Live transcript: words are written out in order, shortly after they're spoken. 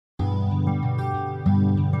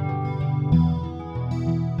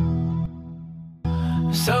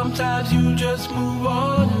Sometimes you just move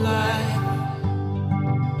on in life.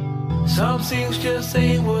 Some things just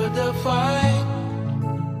ain't worth the fight.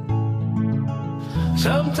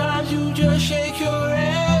 Sometimes you just shake your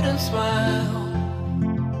head and smile.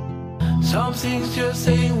 Some things just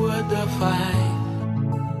ain't worth the fight.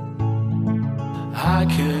 I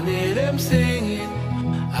can hear them singing,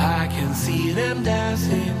 I can see them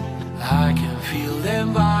dancing, I can feel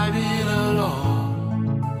them vibing along.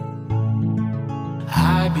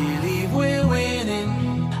 I believe we're winning,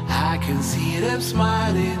 I can see them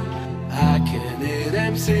smiling, I can hear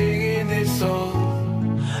them singing this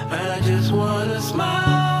song. And I just wanna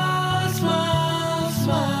smile, smile,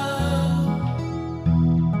 smile.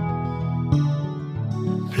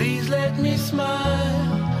 Please let me smile,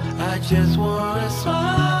 I just wanna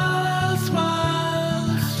smile,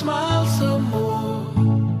 smile, smile some more.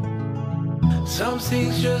 Some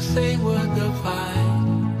things just ain't worth the fight.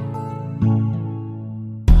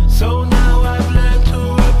 So now I've learned to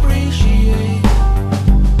appreciate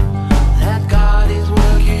that God is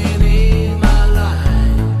working in my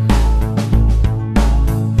life.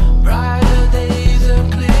 Brighter days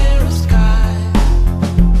and clearer skies.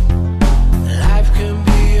 Life can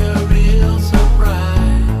be a real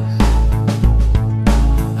surprise.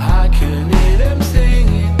 I can hear them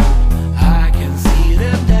singing, I can see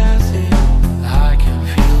them dancing, I can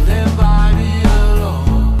feel them vibing along.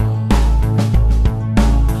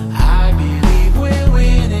 I believe we're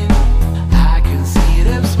winning, I can see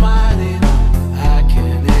them smiling, I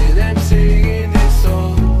can hear them singing this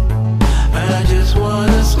song. And I just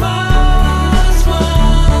wanna smile,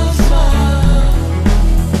 smile, smile.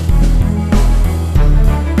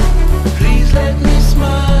 Please let me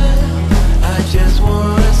smile, I just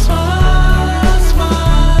wanna smile,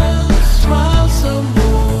 smile, smile some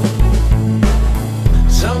more.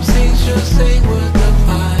 Some things just ain't worth the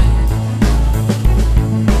fight.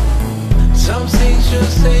 Some things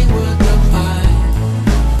just ain't worth the fight.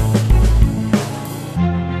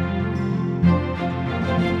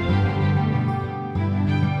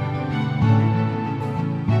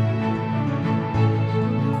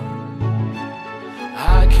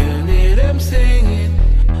 I can hear them singing,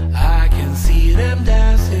 I can see them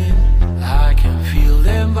dancing, I can feel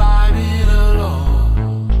them vibing along.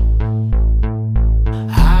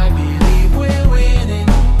 I believe we're winning,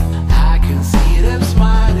 I can see them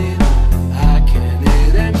smiling, I can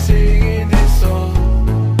hear them singing this song.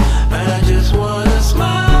 And I just wanna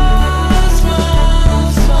smile,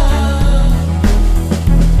 smile, smile.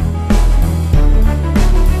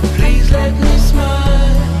 Please let me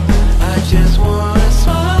smile, I just wanna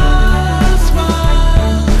smile,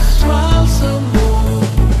 smile, smile some more.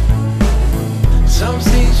 Some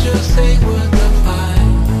things just ain't worth the fight.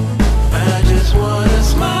 And I just wanna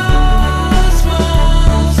smile,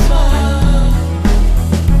 smile, smile.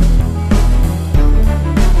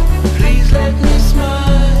 Please let me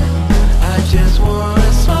smile, I just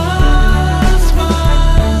wanna smile,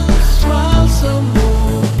 smile, smile some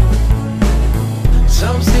more.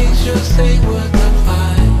 Some things just ain't worth the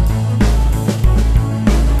fight.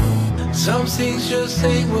 Some things just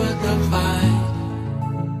ain't worth the fight.